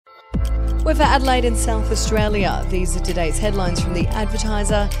We're for Adelaide and South Australia. These are today's headlines from The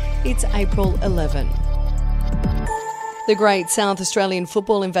Advertiser. It's April 11. The great South Australian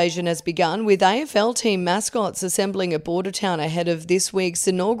football invasion has begun, with AFL team mascots assembling at Bordertown ahead of this week's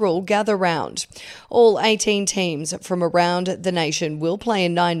inaugural Gather Round. All 18 teams from around the nation will play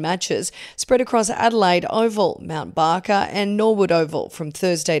in 9 matches spread across Adelaide Oval, Mount Barker and Norwood Oval from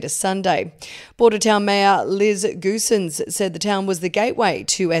Thursday to Sunday. Bordertown Mayor Liz Goosens said the town was the gateway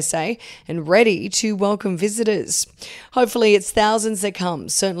to SA and ready to welcome visitors. Hopefully it's thousands that come.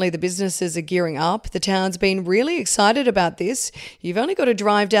 Certainly the businesses are gearing up. The town's been really excited about this. You've only got to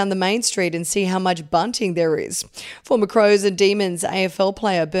drive down the main street and see how much bunting there is. Former Crows and Demons AFL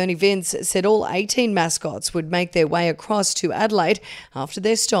player Bernie Vince said all 18 mascots would make their way across to Adelaide after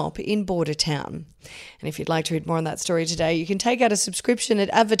their stop in Bordertown. And if you'd like to read more on that story today, you can take out a subscription at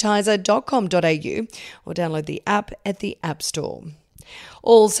advertiser.com.au or download the app at the App Store.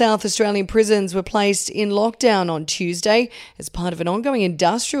 All South Australian prisons were placed in lockdown on Tuesday as part of an ongoing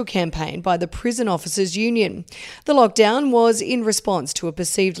industrial campaign by the Prison Officers Union. The lockdown was in response to a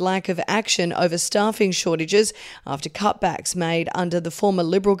perceived lack of action over staffing shortages after cutbacks made under the former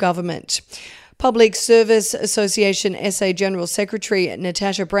Liberal government. Public Service Association SA General Secretary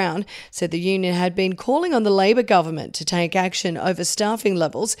Natasha Brown said the union had been calling on the Labor government to take action over staffing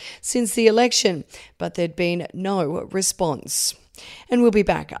levels since the election, but there'd been no response. And we'll be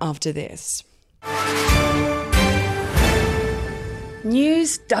back after this.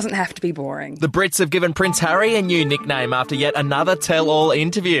 News doesn't have to be boring. The Brits have given Prince Harry a new nickname after yet another tell-all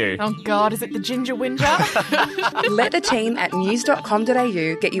interview. Oh God, is it the Ginger Whinger? Let the team at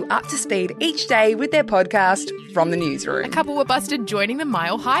news.com.au get you up to speed each day with their podcast, From the Newsroom. A couple were busted joining the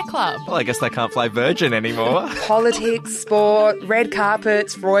Mile High Club. Well, I guess they can't fly Virgin anymore. Politics, sport, red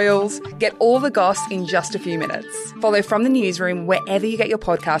carpets, royals. Get all the goss in just a few minutes. Follow From the Newsroom wherever you get your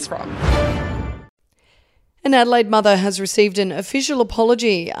podcast from. An Adelaide mother has received an official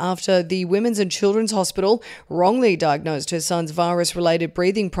apology after the Women's and Children's Hospital wrongly diagnosed her son's virus-related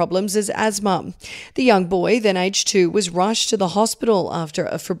breathing problems as asthma. The young boy, then aged 2, was rushed to the hospital after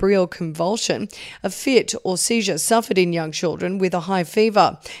a febrile convulsion, a fit or seizure suffered in young children with a high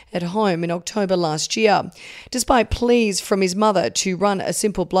fever at home in October last year. Despite pleas from his mother to run a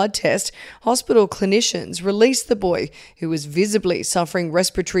simple blood test, hospital clinicians released the boy, who was visibly suffering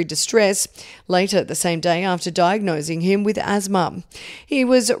respiratory distress, later the same day after diagnosing him with asthma. He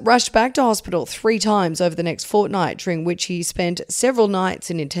was rushed back to hospital 3 times over the next fortnight, during which he spent several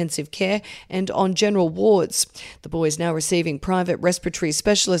nights in intensive care and on general wards. The boy is now receiving private respiratory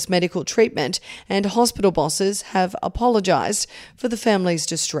specialist medical treatment, and hospital bosses have apologised for the family's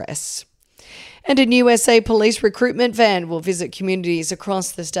distress. And a new SA police recruitment van will visit communities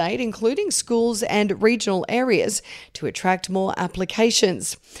across the state, including schools and regional areas, to attract more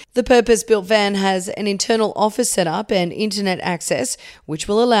applications. The purpose-built van has an internal office set up and internet access, which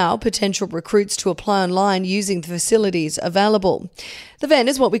will allow potential recruits to apply online using the facilities available. The van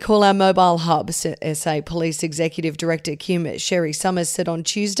is what we call our mobile hub, SA Police Executive Director Kim Sherry Summers said on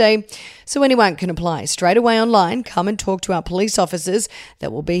Tuesday. So anyone can apply straight away online, come and talk to our police officers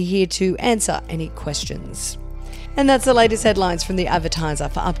that will be here to answer any questions. And that's the latest headlines from The Advertiser.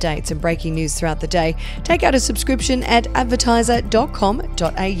 For updates and breaking news throughout the day, take out a subscription at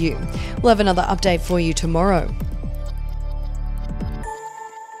advertiser.com.au. We'll have another update for you tomorrow.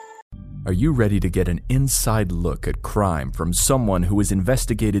 Are you ready to get an inside look at crime from someone who has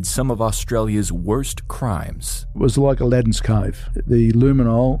investigated some of Australia's worst crimes? It was like Aladdin's Cave. The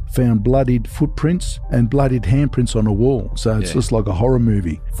luminol found bloodied footprints and bloodied handprints on a wall, so it's just like a horror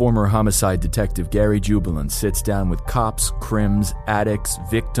movie. Former homicide detective Gary Jubilant sits down with cops, crims, addicts,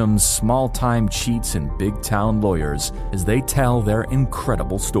 victims, small-time cheats, and big-town lawyers as they tell their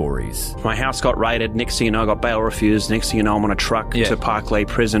incredible stories. My house got raided. Next thing you know, I got bail refused. Next thing you know, I'm on a truck to Parklea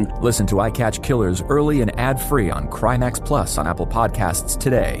Prison. Listen to I Catch Killers early and ad-free on Crimex Plus on Apple Podcasts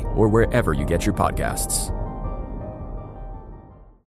today or wherever you get your podcasts.